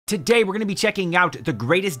Today, we're going to be checking out The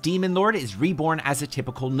Greatest Demon Lord is Reborn as a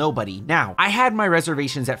Typical Nobody. Now, I had my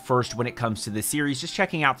reservations at first when it comes to this series, just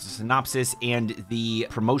checking out the synopsis and the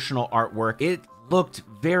promotional artwork. It looked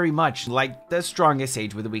very much like The Strongest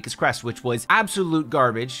Sage with the Weakest Crest, which was absolute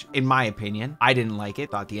garbage, in my opinion. I didn't like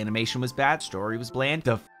it. Thought the animation was bad, story was bland.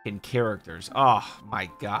 The fucking characters, oh my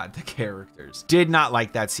god, the characters. Did not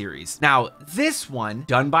like that series. Now, this one,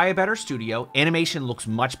 done by a better studio, animation looks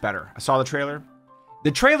much better. I saw the trailer. The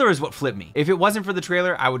trailer is what flipped me. If it wasn't for the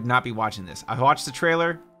trailer, I would not be watching this. I watched the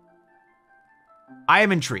trailer. I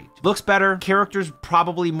am intrigued. Looks better. Characters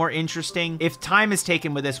probably more interesting. If time is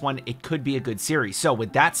taken with this one, it could be a good series. So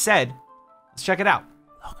with that said, let's check it out.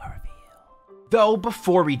 Though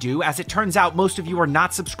before we do, as it turns out, most of you are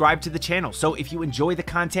not subscribed to the channel. So if you enjoy the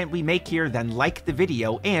content we make here, then like the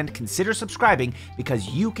video and consider subscribing because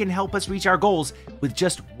you can help us reach our goals with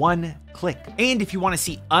just one click. And if you want to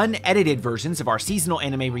see unedited versions of our seasonal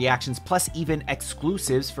anime reactions, plus even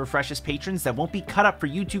exclusives for freshest patrons that won't be cut up for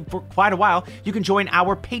YouTube for quite a while, you can join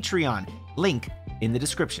our Patreon. Link in the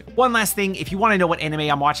description. One last thing, if you want to know what anime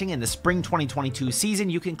I'm watching in the spring 2022 season,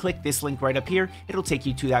 you can click this link right up here. It'll take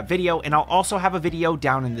you to that video, and I'll also have a video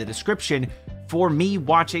down in the description for me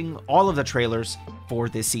watching all of the trailers for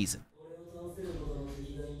this season.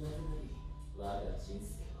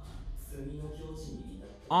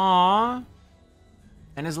 Aww.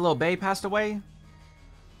 And his little bae passed away?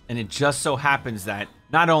 And it just so happens that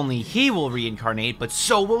not only he will reincarnate, but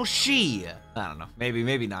so will she. I don't know.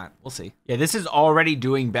 Maybe not. We'll see. Yeah, this is already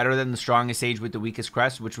doing better than The Strongest Sage with the Weakest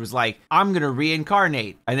Crest, which was like, I'm gonna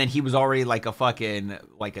reincarnate. And then he was already like a fucking,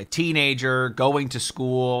 like a teenager going to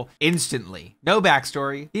school instantly. No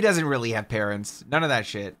backstory. He doesn't really have parents. None of that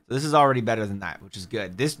shit. This is already better than that, which is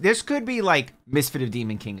good. This could be like Misfit of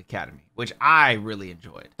Demon King Academy, which I really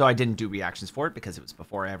enjoyed. So I didn't do reactions for it because it was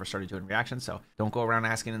before I ever started doing reactions. So don't go around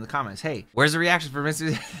asking in the comments, hey, where's the reaction for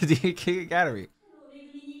Misfit of Demon King Academy?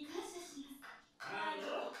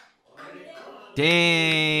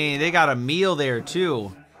 Dang, they got a meal there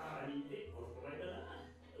too.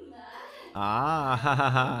 Ah, ha, ha,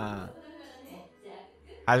 ha.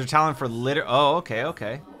 Has her talent for litter. Oh,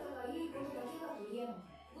 okay.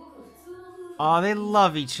 Oh, they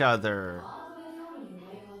love each other.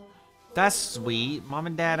 That's sweet. Mom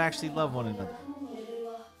and dad actually love one another.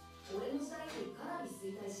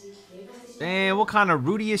 Dang, what kind of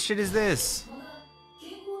Rudy-ish shit is this?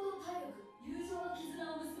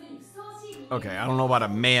 Okay, I don't know about a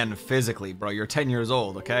man physically, bro. You're 10 years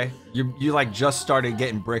old, okay? You like just started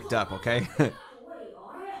getting bricked up, okay?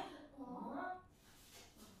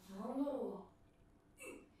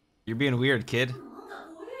 You're being weird, kid.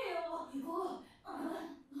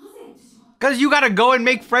 Cause you gotta go and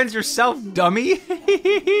make friends yourself, dummy.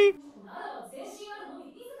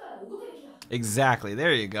 Exactly,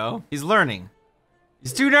 there you go. He's learning.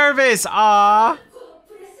 He's too nervous, ah.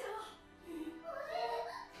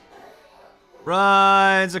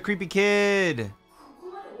 Run, it's a creepy kid.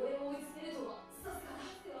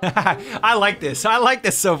 I like this. I like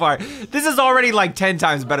this so far. This is already like 10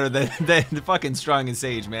 times better than the fucking Strongest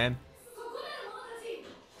Sage, man.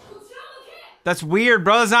 That's weird,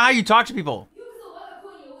 bro. That's not how you talk to people.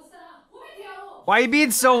 Why are you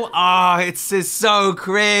being so... it's just so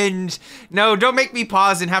cringe. No, don't make me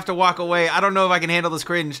pause and have to walk away. I don't know if I can handle this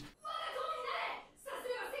cringe.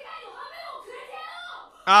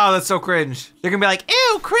 Oh, that's so cringe. They're gonna be like,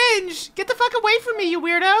 ew, cringe. Get the fuck away from me, you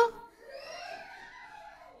weirdo.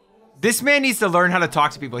 This man needs to learn how to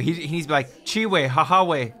talk to people. He needs to be like, Chiwe,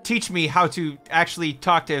 Hahawe, teach me how to actually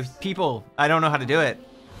talk to people. I don't know how to do it.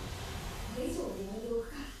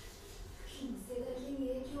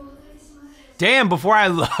 Damn, before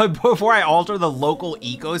I alter the local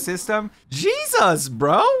ecosystem. Jesus,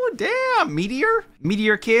 bro. Damn,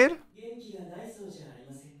 Meteor kid.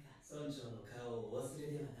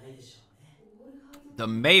 The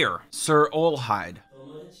mayor, Sir Olhide.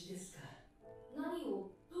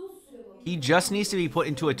 He just needs to be put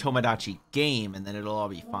into a Tomodachi game and then it'll all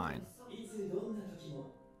be fine.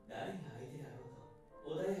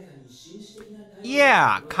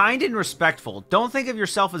 Yeah, kind and respectful. Don't think of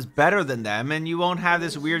yourself as better than them and you won't have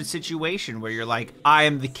this weird situation where you're like, I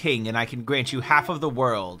am the king and I can grant you half of the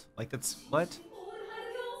world. Like that's, what?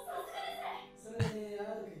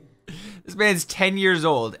 This man's 10 years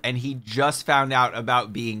old and he just found out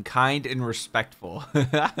about being kind and respectful.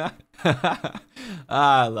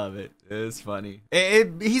 I love it. It's funny.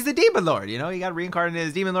 He's the Demon Lord, you know? He got reincarnated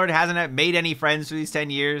as Demon Lord. Hasn't made any friends for these 10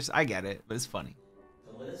 years. I get it, but it's funny.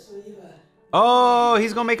 Oh,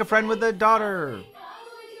 he's gonna make a friend with the daughter.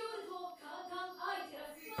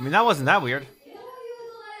 I mean, that wasn't that weird.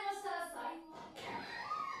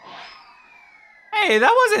 Hey,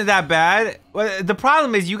 that wasn't that bad. Well, the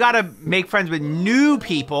problem is you gotta make friends with new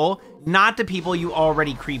people, not the people you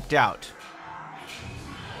already creeped out.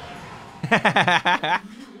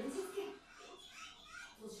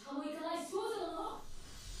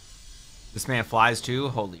 This man flies too?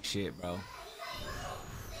 Holy shit, bro.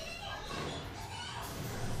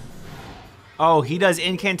 Oh, he does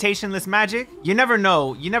incantationless magic? You never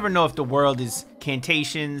know. You never know if the world is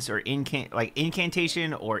cantations or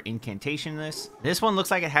incantation or incantationless. This one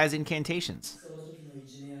looks like it has incantations.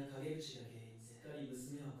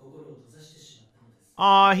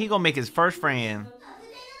 Aw, he gonna make his first friend.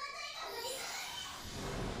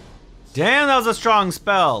 Damn, that was a strong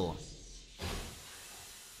spell.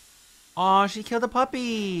 Aw, she killed a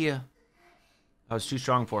puppy. That was too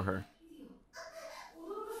strong for her.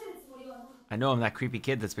 I know I'm that creepy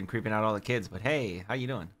kid that's been creeping out all the kids, but hey, how you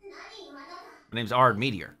doing? My name's Ard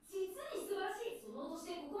Meteor.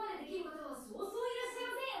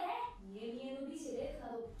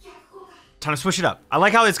 Time to switch it up. I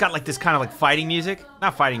like how it's got like this kind of like fighting music.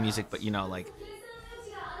 Not fighting music, but you know, like.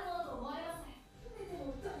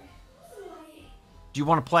 Do you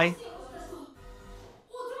want to play?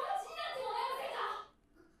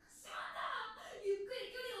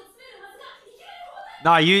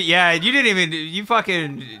 Nah, you didn't even, you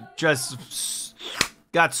fucking just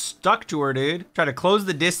got stuck to her, dude. Try to close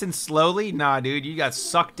the distance slowly? Nah, dude, you got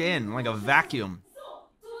sucked in like a vacuum.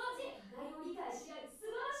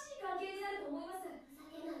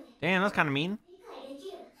 Damn, that's kind of mean.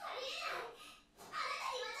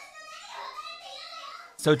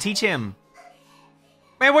 So teach him.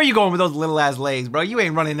 Man, where you going with those little ass legs, bro? You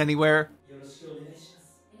ain't running anywhere.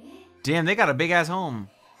 Damn, they got a big ass home.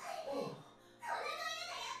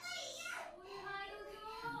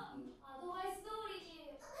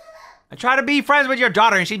 I try to be friends with your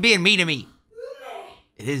daughter and she's being mean to me.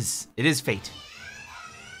 It is fate.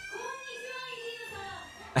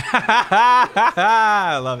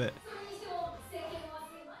 I love it.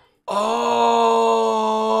 Oh,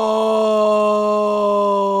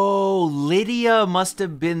 Lydia must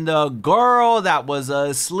have been the girl that was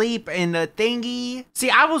asleep in the thingy. See,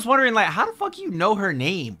 I was wondering, like, how the fuck you know her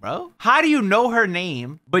name, bro? How do you know her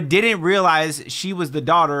name, but didn't realize she was the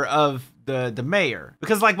daughter of the mayor?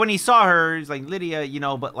 Because like when he saw her, he's like, Lydia, you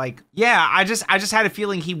know, but like, yeah, I just had a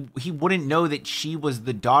feeling he wouldn't know that she was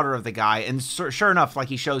the daughter of the guy. And sure enough, like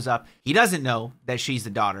he shows up, he doesn't know that she's the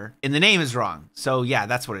daughter and the name is wrong. So yeah,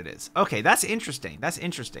 that's what it is. Okay, that's interesting. That's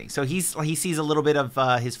interesting. So he sees a little bit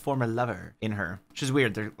of his former lover in her, which is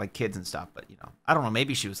weird. They're like kids and stuff, but you know, I don't know.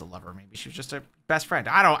 Maybe she was a lover. Maybe she was just a best friend.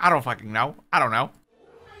 I don't fucking know. I don't know.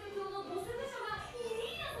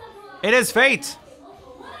 It is fate.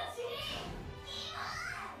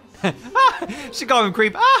 She called him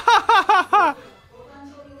creep.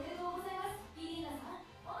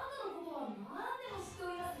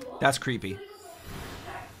 That's creepy.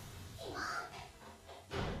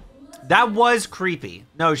 That was creepy.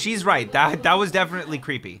 No, she's right. That was definitely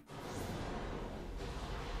creepy.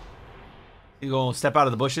 You gonna step out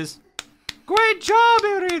of the bushes? Great job,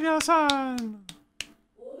 Irina-san!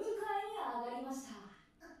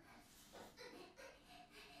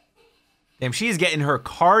 Damn, she's getting her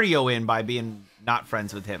cardio in by being not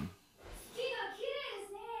friends with him.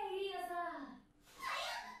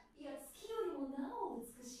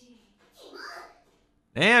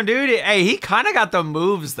 Damn, dude. Hey, he kind of got the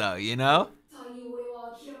moves, though, you know?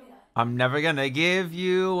 I'm never gonna give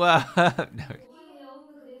you no.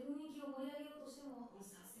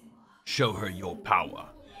 Show her your power.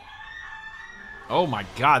 Oh my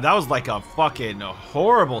god, that was like a fucking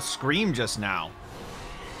horrible scream just now.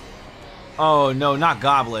 Oh no, not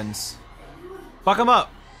goblins. Fuck them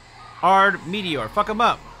up. Ard Meteor, fuck them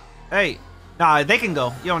up. Hey, nah, they can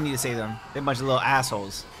go. You don't need to save them. They're a bunch of little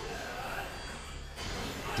assholes.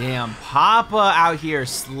 Damn, Papa out here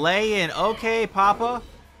slaying. Okay, Papa.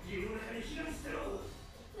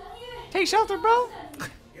 Take shelter, bro.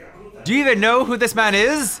 Do you even know who this man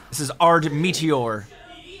is? This is Ard Meteor.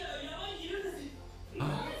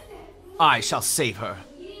 I shall save her.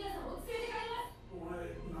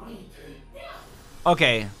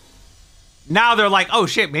 Okay. Now they're like, oh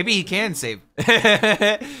shit, maybe he can save.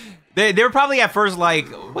 They were probably at first like,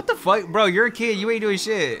 what the fuck? Bro, you're a kid, you ain't doing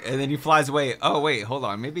shit. And then he flies away. Oh wait, hold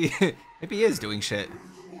on. Maybe maybe he is doing shit.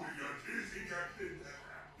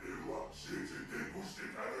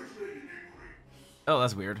 Oh,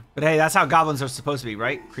 that's weird. But hey, that's how goblins are supposed to be,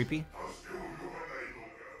 right? Creepy.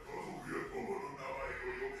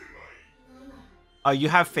 You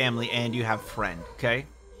have family and you have friend, okay?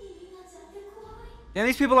 Damn,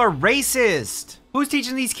 these people are racist. Who's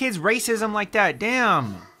teaching these kids racism like that?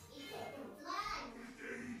 Damn.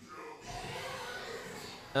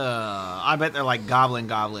 I bet they're like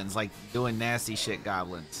goblins, like doing nasty shit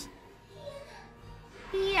goblins.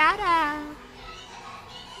 Yada.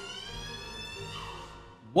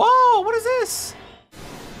 Whoa, what is this?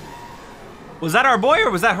 Was that our boy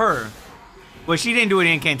or was that her? Well, she didn't do an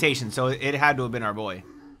incantation, so it had to have been our boy.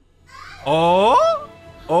 Oh?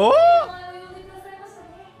 Oh?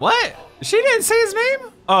 What? She didn't say his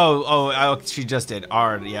name? Oh, she just did.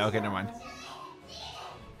 Yeah, okay, never mind.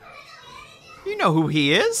 You know who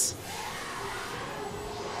he is.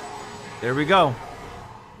 There we go.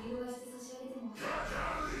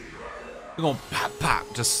 We're gonna pop,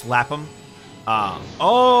 pop, just slap him.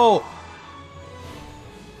 Oh!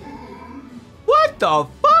 What the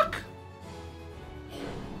fuck?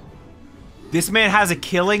 This man has a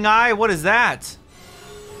killing eye? What is that?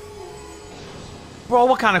 Bro,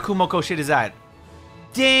 what kind of Kumoko shit is that?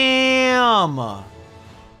 Damn!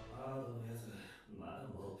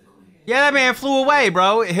 Yeah, that man flew away,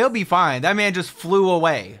 bro. He'll be fine. That man just flew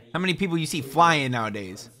away. How many people you see flying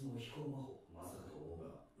nowadays?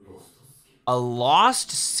 A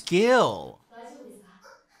lost skill.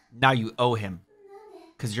 Now you owe him.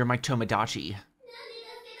 Because you're my Tomodachi.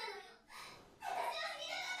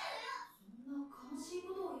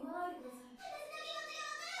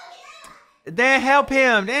 Then help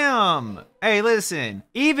him, damn. Hey, listen,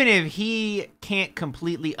 even if he can't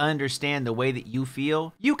completely understand the way that you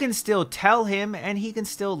feel, you can still tell him and he can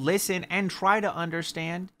still listen and try to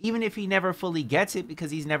understand. Even if he never fully gets it because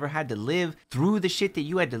he's never had to live through the shit that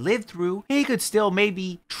you had to live through, he could still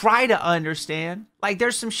maybe try to understand. Like,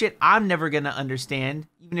 there's some shit I'm never gonna understand,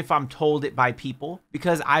 even if I'm told it by people,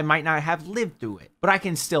 because I might not have lived through it. But I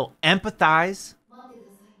can still empathize.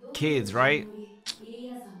 Kids, right?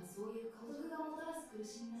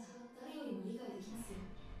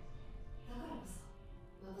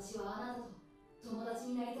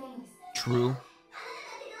 True.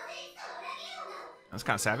 That's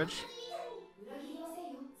kind of savage.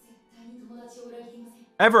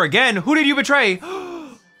 Ever again? Who did you betray?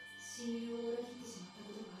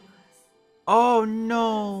 Oh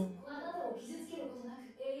no.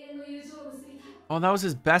 Oh, that was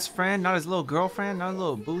his best friend, not his little girlfriend, not a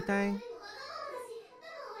little boo thing.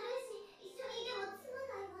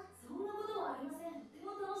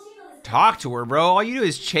 Talk to her, bro. All you do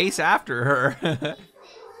is chase after her.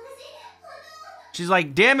 She's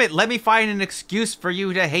like, damn it, let me find an excuse for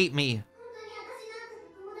you to hate me.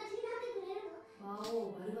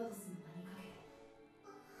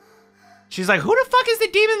 She's like, who the fuck is the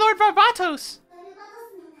Demon Lord Barbatos?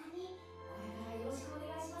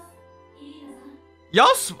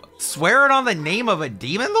 Y'all swearing on the name of a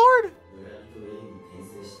Demon Lord?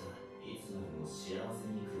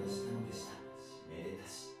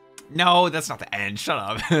 No, that's not the end. Shut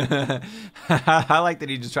up. I like that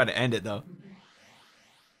he just tried to end it, though.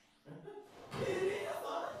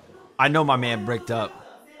 I know my man bricked up.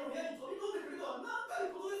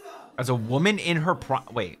 As a woman in her prime.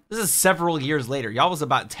 Wait, this is several years later. Y'all was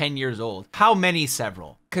about 10 years old. How many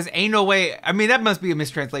several? Because ain't no way. I mean, that must be a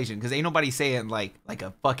mistranslation because ain't nobody saying like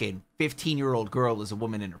a fucking 15-year-old girl is a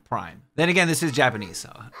woman in her prime. Then again, this is Japanese,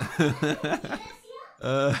 so.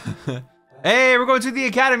 Hey, we're going to the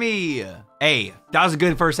academy. Hey, that was a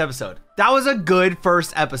good first episode. That was a good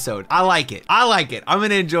first episode. I like it. I like it. I'm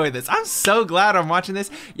gonna enjoy this. I'm so glad I'm watching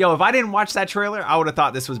this. Yo, if I didn't watch that trailer, I would have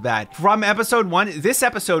thought this was bad. From episode 1, this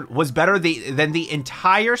episode was better than the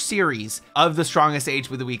entire series of The Strongest Age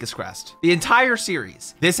with the Weakest Crest. The entire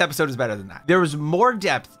series. This episode is better than that. There was more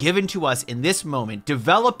depth given to us in this moment,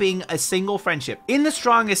 developing a single friendship. In The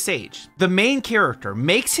Strongest Age, the main character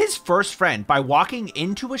makes his first friend by walking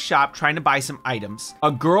into a shop trying to buy some items.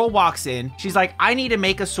 A girl walks in. She's like, I need to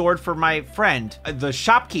make a sword for my friend. The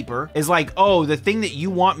shopkeeper is like, oh, the thing that you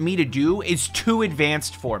want me to do is too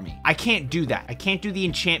advanced for me. I can't do that. I can't do the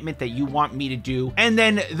enchantment that you want me to do. And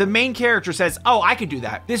then the main character says, oh, I could do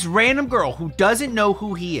that. This random girl who doesn't know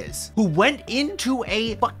who he is, who went into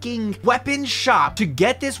a fucking weapon shop to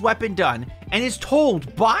get this weapon done and is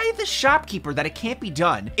told by the shopkeeper that it can't be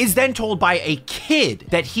done, is then told by a kid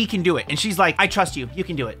that he can do it. And she's like, I trust you. You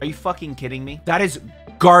can do it. Are you fucking kidding me? That is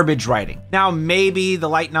garbage writing. Now, maybe the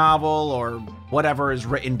light novel or whatever is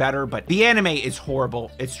written better, but the anime is horrible.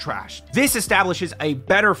 It's trash. This establishes a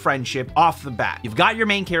better friendship off the bat. You've got your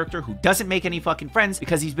main character who doesn't make any fucking friends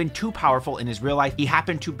because he's been too powerful in his real life. He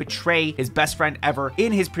happened to betray his best friend ever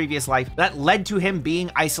in his previous life. That led to him being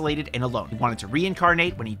isolated and alone. He wanted to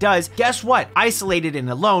reincarnate. When he does, guess what? Isolated and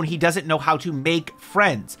alone, he doesn't know how to make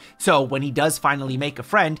friends. So when he does finally make a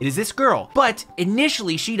friend, it is this girl. But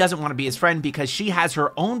initially, she doesn't want to be his friend because she has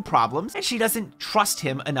her own problems and she doesn't trust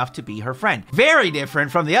him enough to be her friend. very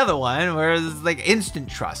different from the other one where it's like instant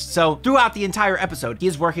trust. So throughout the entire episode, he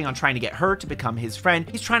is working on trying to get her to become his friend.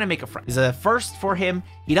 He's trying to make a friend. It's a first for him.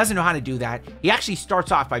 He doesn't know how to do that. He actually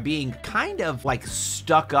starts off by being kind of like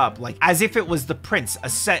stuck up, like as if it was the prince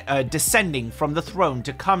descending from the throne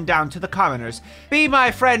to come down to the commoners. Be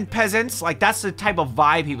my friend, peasants. Like that's the type of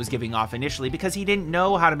vibe he was giving off initially because he didn't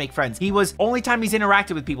know how to make friends. Only time he's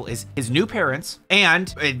interacted with people is his new parents, and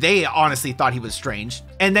they honestly thought he was strange.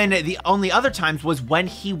 And then the only other times was when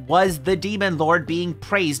he was the demon lord being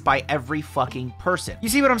praised by every fucking person. You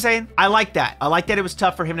see what I'm saying? I like that. I like that it was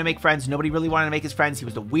tough for him to make friends. Nobody really wanted to make his friends. He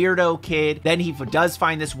was the weirdo kid. Then he does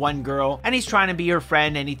find this one girl and he's trying to be her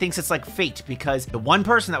friend, and he thinks it's like fate because the one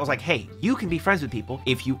person that was like, hey, you can be friends with people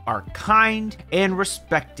if you are kind and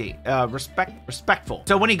respectful.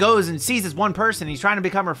 So when he goes and sees this one person, he's trying to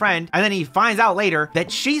become her friend, and then he finds out later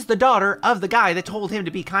that she's the daughter of the guy that told him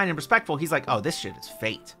to be kind and respectful. He's like, oh, this shit is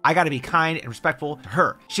fate. I gotta be kind and respectful to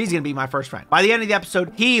her. She's gonna be my first friend. By the end of the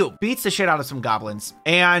episode, he beats the shit out of some goblins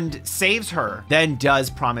and saves her, then does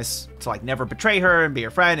promise to like never betray her and be her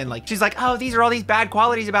friend. And like, she's like, oh, these are all these bad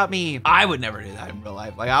qualities about me. I would never do that in real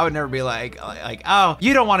life. Like, I would never be like, oh,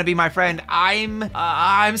 you don't want to be my friend.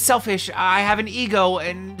 I'm selfish. I have an ego,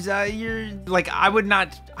 and you're like, I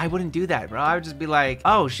wouldn't do that, bro. I would just be like,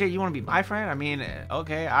 oh shit, you want to be my friend? I mean,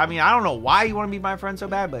 okay. I mean, I don't know why you want to be my friend so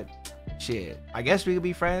bad, but shit, I guess we could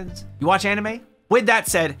be friends. You watch anime? With that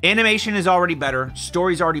said, animation is already better,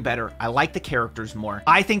 story's already better, I like the characters more.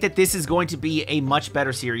 I think that this is going to be a much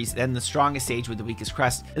better series than The Strongest Sage with the Weakest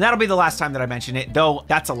Crest, and that'll be the last time that I mention it, though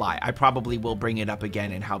that's a lie. I probably will bring it up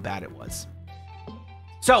again and how bad it was.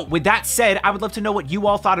 So with that said, I would love to know what you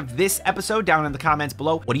all thought of this episode down in the comments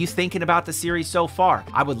below. What are you thinking about the series so far?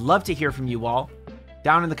 I would love to hear from you all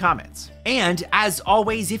down in the comments. And as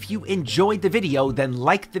always, if you enjoyed the video, then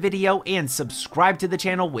like the video and subscribe to the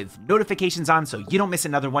channel with notifications on so you don't miss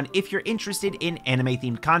another one if you're interested in anime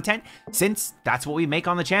themed content, since that's what we make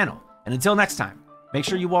on the channel. And until next time, make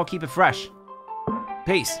sure you all keep it fresh.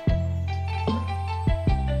 Peace.